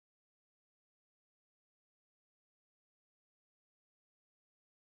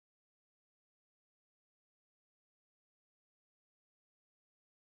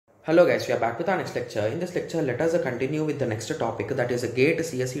Hello guys, we are back with our next lecture. In this lecture, let us continue with the next topic, that is a GATE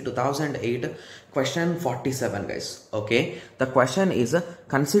CSE 2008 question 47 guys. Okay, the question is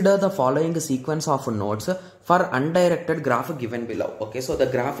consider the following sequence of nodes for undirected graph given below. Okay, so the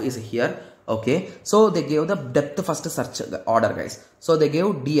graph is here. Okay, so they gave the depth first search order guys. So they gave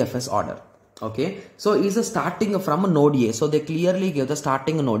DFS order. Okay, so is starting from node A. So they clearly gave the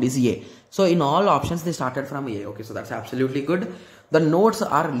starting node is A. So in all options they started from A. Okay, so that's absolutely good. The nodes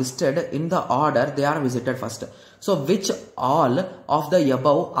are listed in the order they are visited first. So which all of the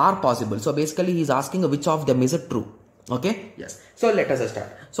above are possible? So basically he is asking which of them is true. Okay, yes. So let us start.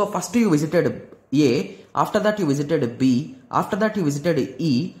 So first you visited A, after that you visited B, after that you visited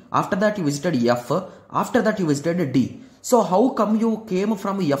E, after that you visited F, after that you visited D. So how come you came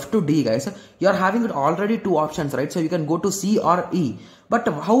from F to D guys? You are having already two options, right? So you can go to C or E. But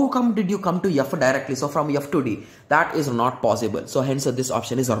how come did you come to F directly? So from F to D, that is not possible. So hence this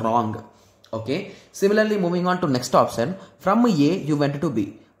option is wrong. Okay. Similarly, moving on to next option. From A you went to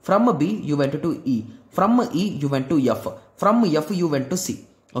B. From B you went to E. From E you went to F. From F you went to C.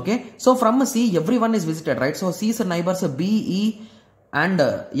 Okay. So from C everyone is visited, right? So C's neighbors B, E and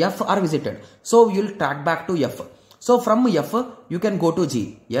F are visited. So you will track back to F. So from F you can go to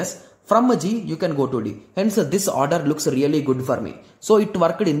G. Yes. From G you can go to D. Hence this order looks really good for me. So it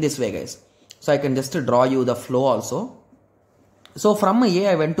worked in this way guys. So I can just draw you the flow also. So from A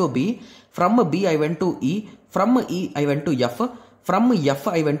I went to B. From B I went to E. From E I went to F. From F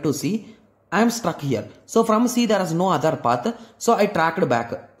I went to C. I am stuck here. So from C there is no other path. So I tracked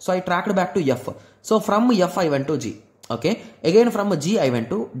back. So I tracked back to F. So from F I went to G. Okay. Again from G I went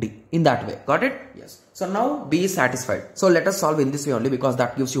to D. In that way. Got it? Yes. So now B is satisfied. So let us solve in this way only because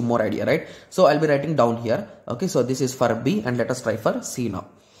that gives you more idea, right? So I'll be writing down here. Okay. So this is for B and let us try for C now.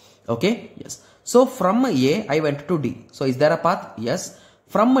 Okay. Yes. So from A I went to D. So is there a path? Yes.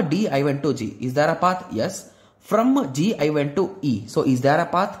 From D I went to G. Is there a path? Yes. From G I went to E. So is there a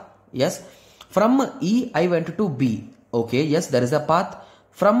path? Yes. From E I went to B. Okay. Yes. There is a path.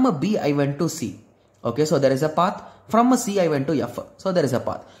 From B I went to C. Okay. So there is a path. From C I went to F. So there is a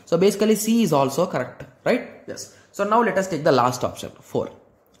path. So basically C is also correct, right? Yes. So now let us take the last option 4.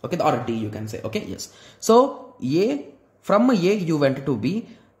 Okay, or D you can say. Okay, yes. So from A you went to B.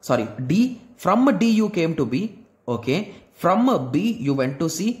 Sorry, D. From D you came to B. Okay. From B you went to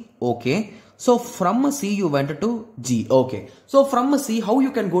C. Okay. So from C you went to G. Okay. So from C how you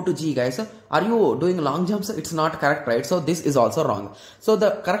can go to G guys? Are you doing long jumps? It's not correct, right? So this is also wrong. So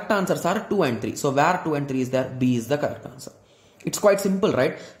the correct answers are 2 and 3. So where 2 and 3 is there? B is the correct answer. It's quite simple,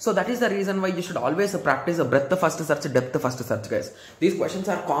 right? So that is the reason why you should always practice a breadth first search, depth first search guys. These questions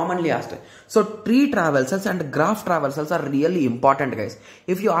are commonly asked. So tree traversals and graph traversals are really important guys.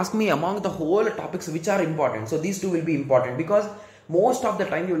 If you ask me among the whole topics which are important, so these two will be important because most of the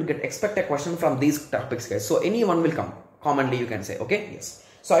time you will expect a question from these topics guys. So anyone will come commonly you can say. Okay, yes.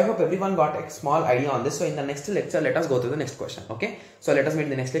 So I hope everyone got a small idea on this. So in the next lecture let us go to the next question. Okay, so let us meet in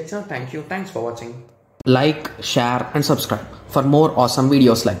the next lecture. Thank you. Thanks for watching. Like, share and subscribe for more awesome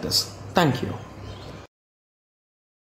videos like this. Thank you.